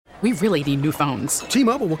we really need new phones.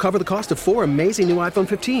 T-Mobile will cover the cost of 4 amazing new iPhone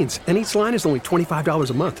 15s, and each line is only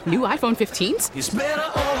 $25 a month. New iPhone 15s? It's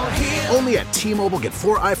better over here. Only at T-Mobile, get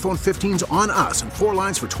 4 iPhone 15s on us and 4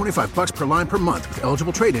 lines for $25 per line per month with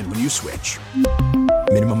eligible trade-in when you switch.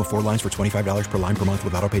 Minimum of 4 lines for $25 per line per month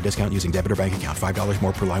with autopay discount using debit or bank account. $5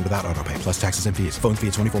 more per line without autopay, plus taxes and fees. Phone fee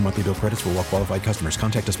at 24 monthly bill credits for well-qualified customers.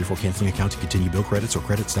 Contact us before canceling account to continue bill credits or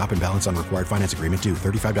credit stop and balance on required finance agreement due.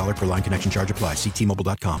 $35 per line connection charge applies. See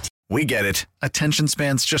T-Mobile.com. We get it. Attention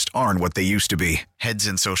spans just aren't what they used to be. Heads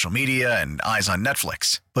in social media and eyes on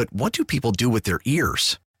Netflix. But what do people do with their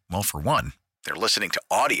ears? Well, for one, they're listening to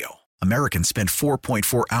audio. Americans spend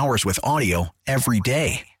 4.4 hours with audio every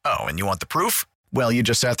day. Oh, and you want the proof? Well, you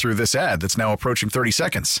just sat through this ad that's now approaching 30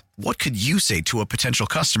 seconds. What could you say to a potential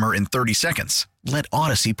customer in 30 seconds? Let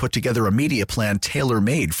Odyssey put together a media plan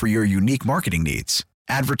tailor-made for your unique marketing needs.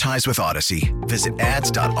 Advertise with Odyssey. Visit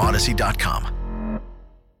ads.odyssey.com.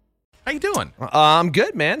 How you doing? I'm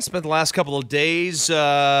good, man. Spent the last couple of days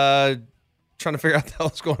trying to figure out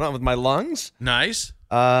what's going on with my lungs. Nice.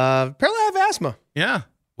 Apparently I have asthma. Yeah.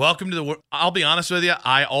 Welcome to the world. I'll be honest with you.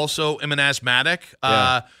 I also am an asthmatic.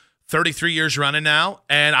 33 years running now,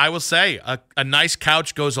 and I will say a nice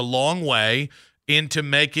couch goes a long way into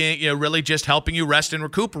making, really just helping you rest and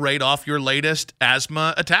recuperate off your latest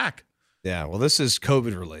asthma attack. Yeah, well, this is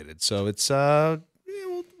COVID related, so it's we'll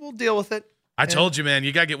deal with it. I told you, man,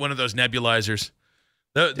 you got to get one of those nebulizers.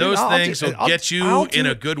 Those things will get you in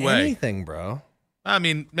a good way. Anything, bro. I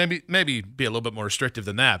mean, maybe be a little bit more restrictive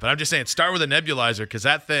than that, but I'm just saying start with a nebulizer because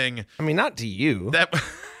that thing. I mean, not to you.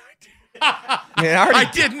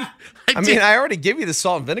 I didn't. I already give you the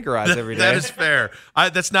salt and vinegar eyes every day. That is fair.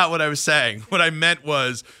 That's not what I was saying. What I meant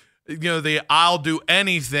was, I'll do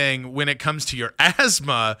anything when it comes to your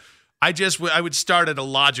asthma. I would start at a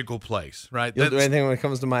logical place, right? You'll do anything when it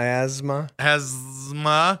comes to my asthma?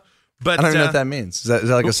 Asthma. But I don't even know what that means. Is that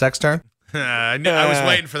like a sex term? I was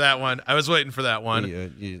waiting for that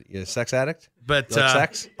one. You a sex addict? But you like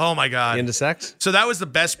sex? Oh my God. You into sex? So that was the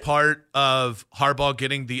best part of Harbaugh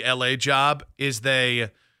getting the LA job is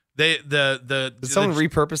Did someone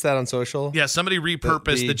repurpose that on social? Yeah, somebody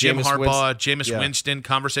repurposed the Jim Harbaugh, Jameis Winston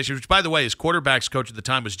conversation, which, by the way, his quarterback's coach at the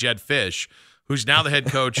time was Jed Fish, who's now the head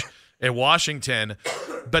coach at Washington.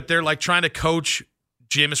 But they're like trying to coach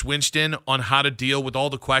Jameis Winston on how to deal with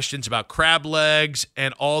all the questions about crab legs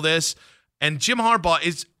and all this. And Jim Harbaugh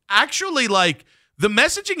is actually like, the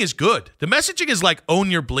messaging is good. The messaging is like,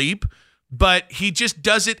 own your bleep, but he just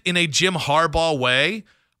does it in a Jim Harbaugh way.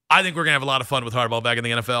 I think we're going to have a lot of fun with Harbaugh back in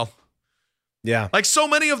the NFL. Yeah. Like so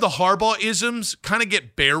many of the Harbaugh-isms kind of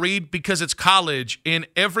get buried because it's college and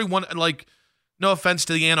everyone, like, no offense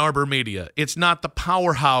to the Ann Arbor media, it's not the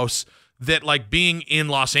powerhouse that like being in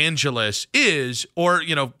Los Angeles is, or,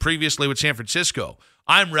 previously with San Francisco.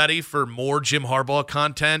 I'm ready for more Jim Harbaugh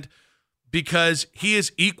content because he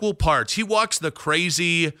is equal parts. He walks the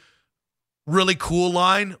crazy, really cool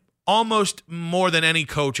line almost more than any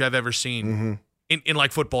coach I've ever seen in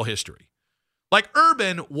like football history. Like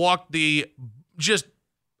Urban walked the just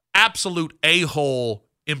absolute a-hole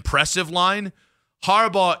impressive line.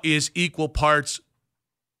 Harbaugh is equal parts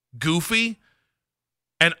goofy.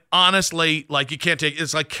 And honestly, like you can't take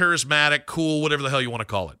it's like charismatic, cool, whatever the hell you want to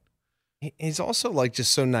call it. He's also like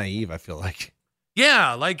just so naive, I feel like.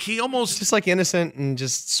 Yeah, like he almost just like innocent and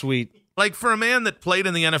just sweet. Like for a man that played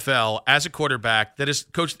in the NFL as a quarterback, that is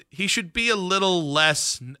coached, he should be a little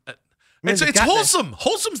less. It's wholesome.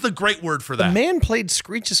 Wholesome's the great word for that. The man played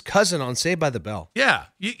Screech's cousin on Saved by the Bell. Yeah,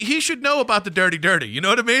 he should know about the dirty. You know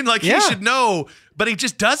what I mean? Like he should know, but he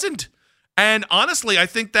just doesn't. And honestly, I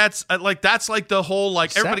think that's like the whole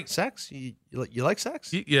like everybody sex. You like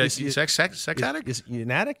sex? You sex addict. You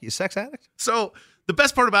an addict? You sex addict? So the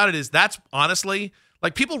best part about it is that's honestly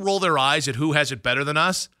like people roll their eyes at who has it better than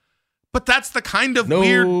us, but that's the kind of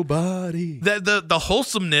weird the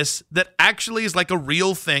wholesomeness that actually is like a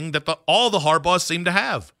real thing that all the Harbaughs seem to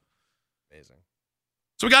have. Amazing.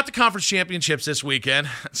 So we got the conference championships this weekend.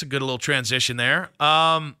 That's a good little transition there.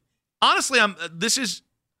 Honestly, this is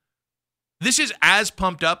as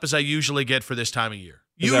pumped up as I usually get for this time of year.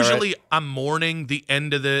 Usually, right? I'm mourning the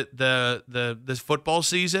end of the football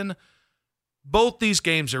season. Both these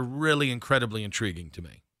games are really incredibly intriguing to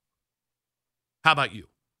me. How about you?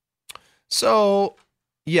 So,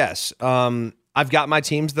 yes, I've got my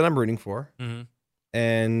teams that I'm rooting for,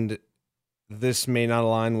 and this may not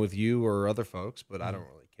align with you or other folks, but I don't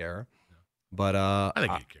really care. No. But I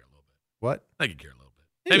think you care a little bit. What? I think you care a little bit.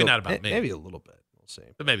 Maybe not about me. Maybe a little bit. We'll see.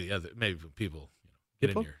 But maybe people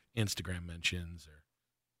get in your Instagram mentions or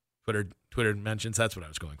Twitter mentions. That's what I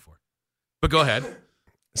was going for. But go ahead.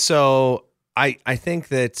 So I think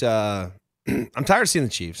that I'm tired of seeing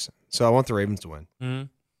the Chiefs, so I want the Ravens to win. Mm-hmm.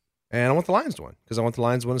 And I want the Lions to win because I want the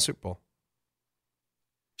Lions to win a Super Bowl.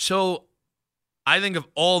 So I think of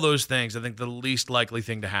all those things, I think the least likely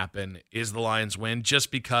thing to happen is the Lions win,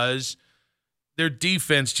 just because their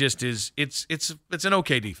defense just is it's an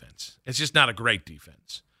okay defense. It's just not a great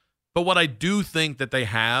defense. But what I do think that they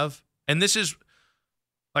have, and this is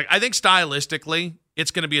like, I think stylistically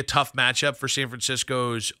it's going to be a tough matchup for San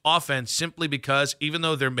Francisco's offense, simply because even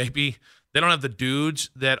though they don't have the dudes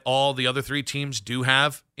that all the other three teams do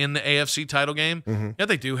have in the AFC title game. Mm-hmm. Yeah,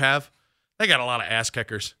 they do have. They got a lot of ass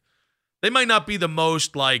kickers. They might not be the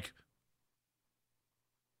most like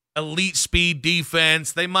elite speed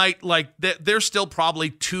defense. They might they're still probably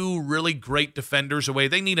two really great defenders away.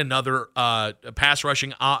 They need another pass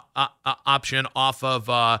rushing option off of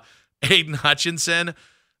Aiden Hutchinson.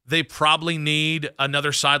 They probably need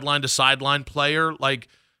another sideline to sideline player.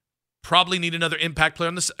 Probably need another impact player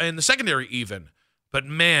in the secondary even. But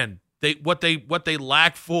man, what they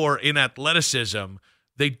lack for in athleticism,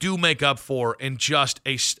 they do make up for in just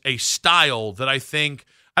a style that I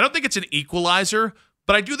don't think it's an equalizer,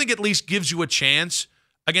 but I do think at least gives you a chance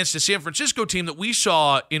against a San Francisco team that we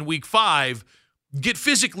saw in Week 5 get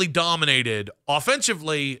physically dominated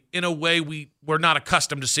offensively in a way we're not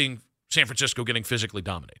accustomed to seeing San Francisco getting physically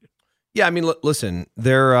dominated. Yeah, I mean, listen,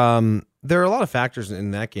 there are a lot of factors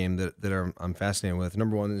in that game that I'm fascinated with.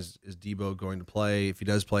 Number one is Debo going to play? If he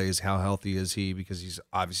does play, is how healthy is he? Because he's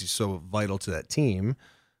obviously so vital to that team.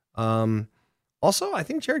 Also, I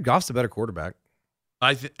think Jared Goff's a better quarterback.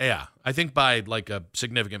 I think by like a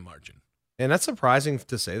significant margin. And that's surprising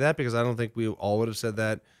to say that, because I don't think we all would have said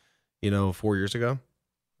that, 4 years ago.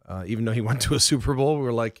 Even though he went to a Super Bowl, we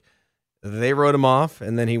were like, they wrote him off,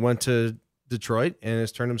 and then he went to Detroit and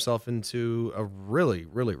has turned himself into a really,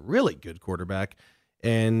 really, really good quarterback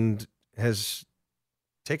and has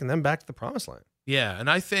taken them back to the promised land. Yeah, and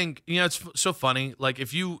I think, it's so funny. Like,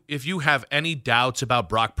 if you have any doubts about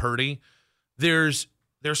Brock Purdy, there's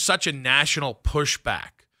such a national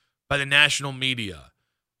pushback by the national media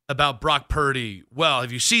about Brock Purdy. Well,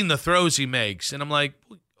 have you seen the throws he makes? And I'm like,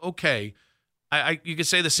 okay, you could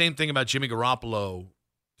say the same thing about Jimmy Garoppolo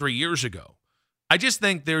 3 years ago. I just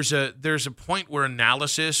think there's a point where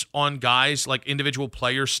analysis on guys like individual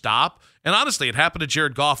players stop. And honestly, it happened to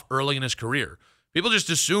Jared Goff early in his career. People just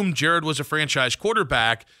assumed Jared was a franchise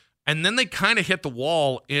quarterback, and then they kind of hit the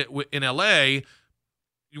wall in L.A.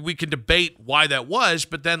 We can debate why that was,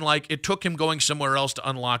 but then it took him going somewhere else to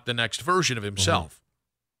unlock the next version of himself.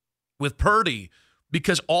 Mm-hmm. With Purdy,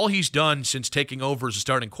 because all he's done since taking over as a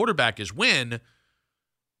starting quarterback is win,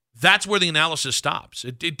 that's where the analysis stops.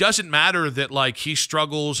 It doesn't matter that he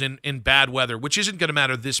struggles in bad weather, which isn't going to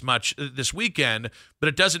matter this much this weekend, but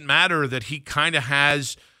it doesn't matter that he kind of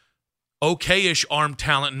has okay-ish arm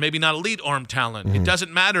talent and maybe not elite arm talent. Mm-hmm. It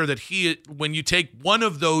doesn't matter that when you take one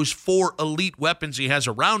of those 4 elite weapons he has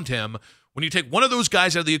around him, when you take one of those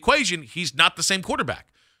guys out of the equation, he's not the same quarterback.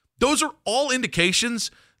 Those are all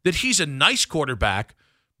indications that he's a nice quarterback,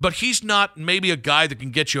 but he's not maybe a guy that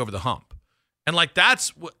can get you over the hump. And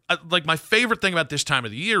that's my favorite thing about this time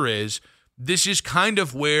of the year is this is kind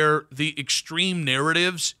of where the extreme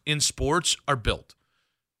narratives in sports are built.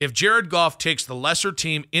 If Jared Goff takes the lesser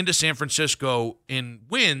team into San Francisco and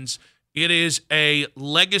wins, it is a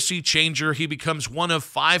legacy changer. He becomes one of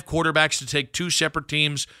 5 quarterbacks to take 2 separate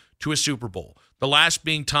teams to a Super Bowl, the last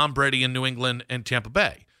being Tom Brady in New England and Tampa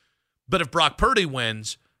Bay. But if Brock Purdy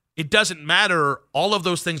wins, it doesn't matter all of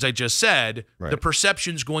those things I just said. Right. The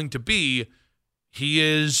perception's going to be he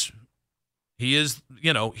is, he's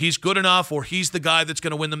good enough, or he's the guy that's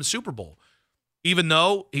going to win them the Super Bowl, even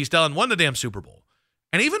though he's still won the damn Super Bowl.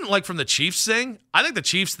 And even from the Chiefs thing, I think the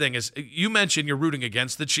Chiefs thing is, you mentioned you're rooting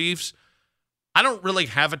against the Chiefs. I don't really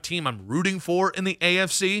have a team I'm rooting for in the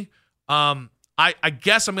AFC. I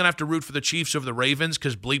guess I'm going to have to root for the Chiefs over the Ravens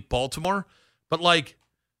because bleep Baltimore. But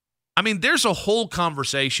there's a whole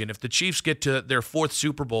conversation. If the Chiefs get to their 4th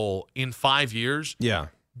Super Bowl in 5 years, yeah,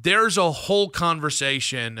 there's a whole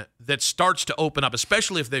conversation that starts to open up,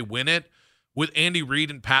 especially if they win it with Andy Reid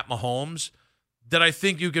and Pat Mahomes, that I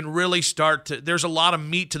think you can really start to – there's a lot of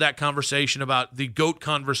meat to that conversation about the GOAT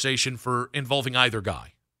conversation for involving either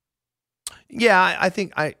guy. Yeah, I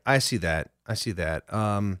think I see that. I see that.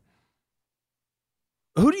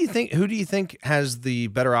 Who do you think has the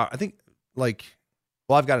better – I think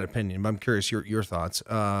I've got an opinion, but I'm curious your thoughts.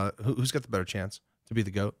 Who's got the better chance to be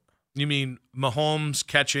the GOAT? You mean Mahomes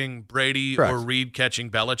catching Brady Correct. Or Reid catching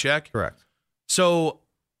Belichick? Correct. So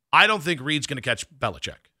I don't think Reid's going to catch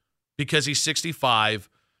Belichick because he's 65.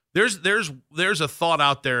 There's a thought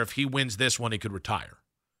out there if he wins this one, he could retire.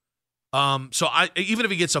 So even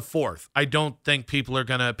if he gets a fourth, I don't think people are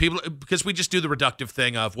gonna because we just do the reductive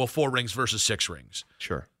thing of 4 rings versus 6 rings.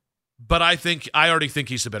 Sure. But I already think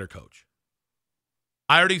he's the better coach.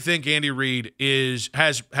 I already think Andy Reid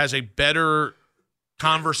has a better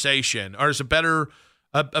conversation, or is a better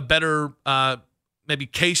maybe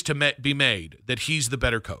case to be made that he's the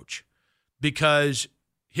better coach, because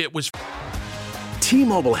it was.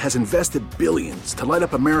 T-Mobile has invested billions to light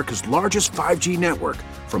up America's largest 5G network,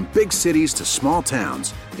 from big cities to small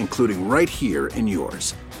towns, including right here in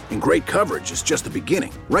yours. And great coverage is just the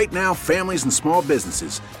beginning. Right now, families and small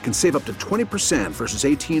businesses can save up to 20% versus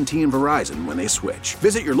AT&T and Verizon when they switch.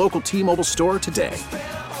 Visit your local T-Mobile store today.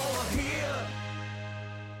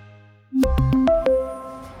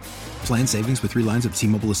 Plan savings with 3 lines of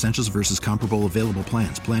T-Mobile Essentials versus comparable available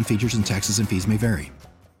plans. Plan features and taxes and fees may vary.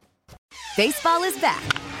 Baseball is back,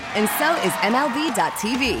 and so is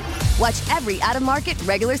MLB.tv. Watch every out-of-market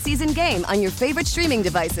regular season game on your favorite streaming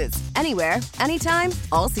devices, anywhere, anytime,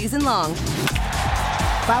 all season long.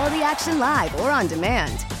 Follow the action live or on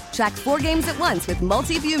demand. Track 4 games at once with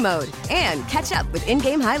multi-view mode, and catch up with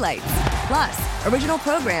in-game highlights. Plus, original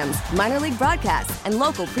programs, minor league broadcasts, and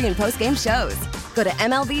local pre- and post-game shows. Go to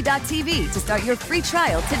MLB.tv to start your free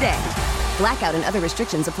trial today. Blackout and other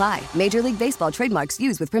restrictions apply. Major League Baseball trademarks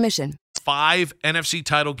used with permission. 5 NFC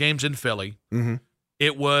title games in Philly. Mm-hmm.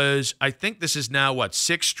 It was, I think this is now,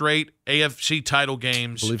 6 straight AFC title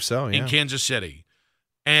games I believe so, yeah. in Kansas City.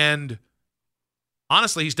 And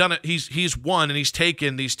honestly, he's done it. He's won, and he's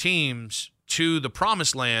taken these teams to the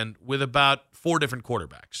promised land with about 4 different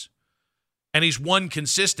quarterbacks. And he's won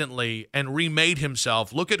consistently and remade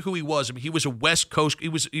himself. Look at who he was. I mean, he was a West Coast. He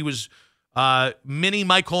was mini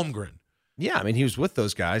Mike Holmgren. Yeah, I mean, he was with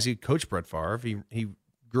those guys. He coached Brett Favre. He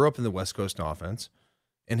grew up in the West Coast offense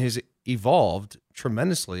and has evolved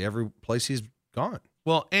tremendously every place he's gone.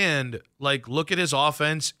 Well, and look at his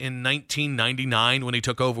offense in 1999 when he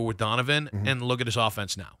took over with Donovan, and look at his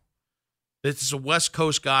offense now. This is a West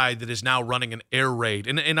Coast guy that is now running an air raid.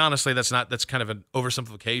 And honestly, that's kind of an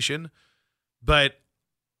oversimplification. But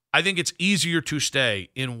I think it's easier to stay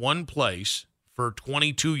in one place for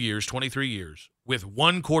 22 years, 23 years with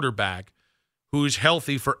one quarterback who's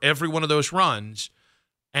healthy for every one of those runs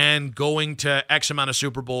and going to X amount of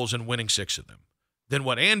Super Bowls and winning 6 of them than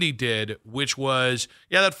what Andy did, which was,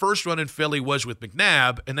 that first run in Philly was with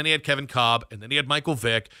McNabb, and then he had Kevin Cobb, and then he had Michael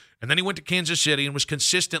Vick, and then he went to Kansas City and was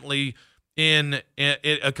consistently in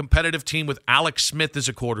a competitive team with Alex Smith as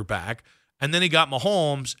a quarterback, and then he got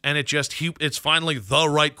Mahomes, and it's finally the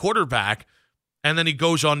right quarterback, and then he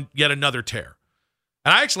goes on yet another tear.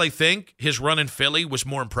 And I actually think his run in Philly was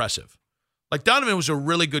more impressive. Donovan was a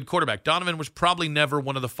really good quarterback. Donovan was probably never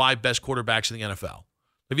one of the 5 best quarterbacks in the NFL.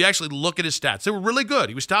 If you actually look at his stats, they were really good.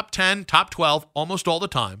 He was top 10, top 12 almost all the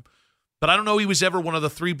time. But I don't know he was ever one of the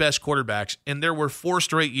 3 best quarterbacks. And there were 4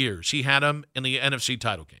 straight years he had him in the NFC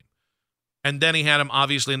title game. And then he had him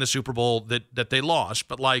obviously in the Super Bowl that they lost.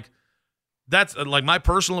 But that's my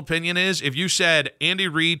personal opinion is, if you said Andy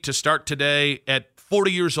Reid to start today at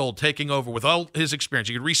 40 years old, taking over with all his experience,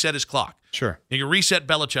 you could reset his clock. Sure. You could reset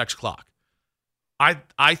Belichick's clock.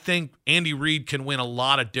 I think Andy Reid can win a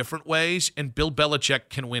lot of different ways, and Bill Belichick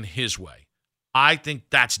can win his way. I think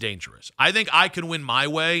that's dangerous. I think I can win my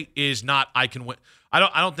way is not I can win. I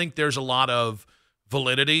don't think there's a lot of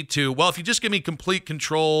validity to, if you just give me complete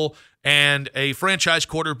control and a franchise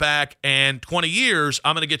quarterback and 20 years,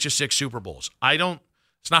 I'm going to get you 6 Super Bowls.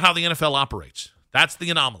 It's not how the NFL operates. That's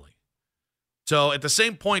the anomaly. So at the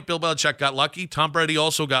same point, Bill Belichick got lucky. Tom Brady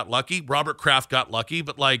also got lucky. Robert Kraft got lucky,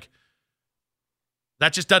 but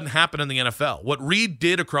that just doesn't happen in the NFL. What Reid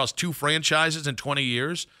did across 2 franchises in 20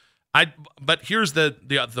 years, but here's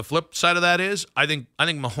the flip side of that is I think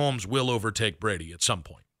Mahomes will overtake Brady at some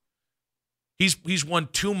point. He's won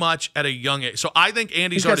too much at a young age. So I think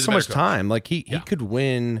Andy's got already so much coach. time. He could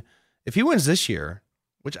win if he wins this year,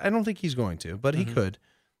 which I don't think he's going to, but he could.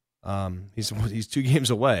 He's 2 games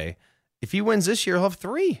away. If he wins this year, he'll have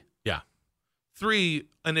 3. Yeah, 3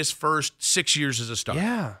 in his first 6 years as a starter.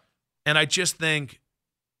 Yeah, and I just think,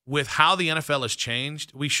 with how the NFL has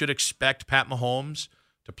changed, we should expect Pat Mahomes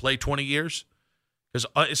to play 20 years. Because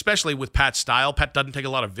especially with Pat's style, Pat doesn't take a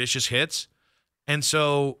lot of vicious hits. And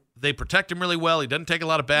so they protect him really well. He doesn't take a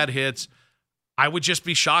lot of bad hits. I would just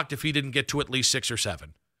be shocked if he didn't get to at least 6 or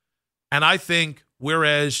 7. And I think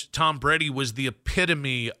whereas Tom Brady was the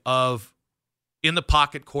epitome of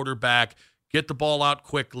in-the-pocket quarterback, get the ball out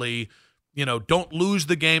quickly, don't lose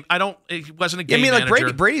the game. He wasn't a game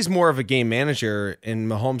manager. Brady's more of a game manager, and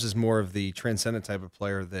Mahomes is more of the transcendent type of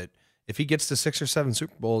player that if he gets to 6 or 7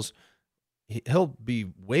 Super Bowls, he'll be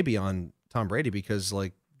way beyond Tom Brady because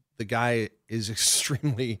the guy is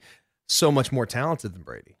extremely so much more talented than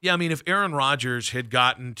Brady. Yeah, I mean, if Aaron Rodgers had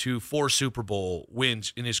gotten to 4 Super Bowl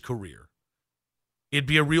wins in his career, it'd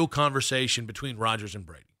be a real conversation between Rodgers and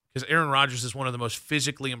Brady, because Aaron Rodgers is one of the most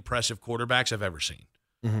physically impressive quarterbacks I've ever seen.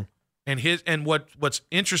 Mm-hmm. And what's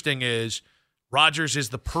interesting is Rodgers is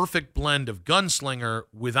the perfect blend of gunslinger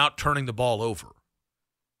without turning the ball over.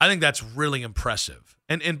 I think that's really impressive.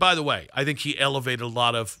 And by the way, I think he elevated a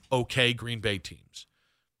lot of okay Green Bay teams.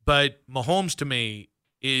 But Mahomes, to me,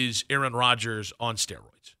 is Aaron Rodgers on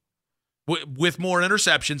steroids. With more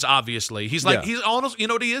interceptions, obviously. He's almost, you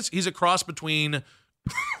know what he is? He's a cross between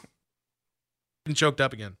and choked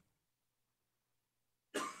up again.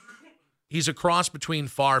 He's a cross between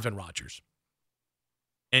Favre and Rodgers.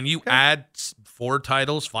 And you add 4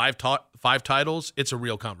 titles, 5 titles, it's a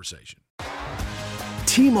real conversation.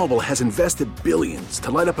 T-Mobile has invested billions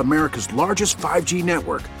to light up America's largest 5G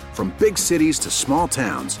network, from big cities to small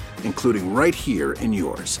towns, including right here in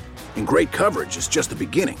yours. And great coverage is just the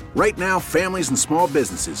beginning. Right now, families and small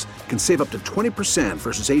businesses can save up to 20%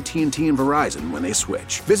 versus AT&T and Verizon when they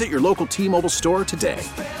switch. Visit your local T-Mobile store today.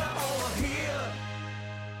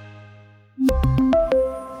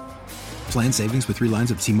 Plan savings with 3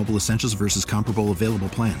 lines of T-Mobile Essentials versus comparable available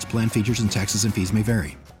plans. Plan features and taxes and fees may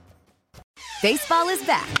vary. Baseball is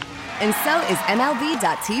back, and so is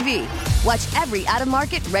MLB.tv. Watch every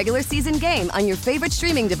out-of-market regular season game on your favorite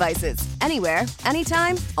streaming devices, anywhere,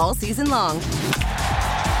 anytime, all season long.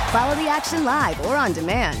 Follow the action live or on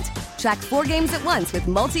demand. Track 4 games at once with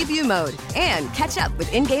multi-view mode and catch up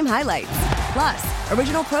with in-game highlights. Plus,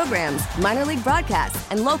 original programs, minor league broadcasts,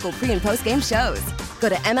 and local pre- and post-game shows. Go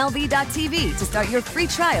to MLB.tv to start your free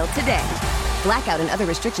trial today. Blackout and other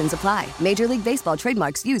restrictions apply. Major League Baseball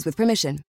trademarks used with permission.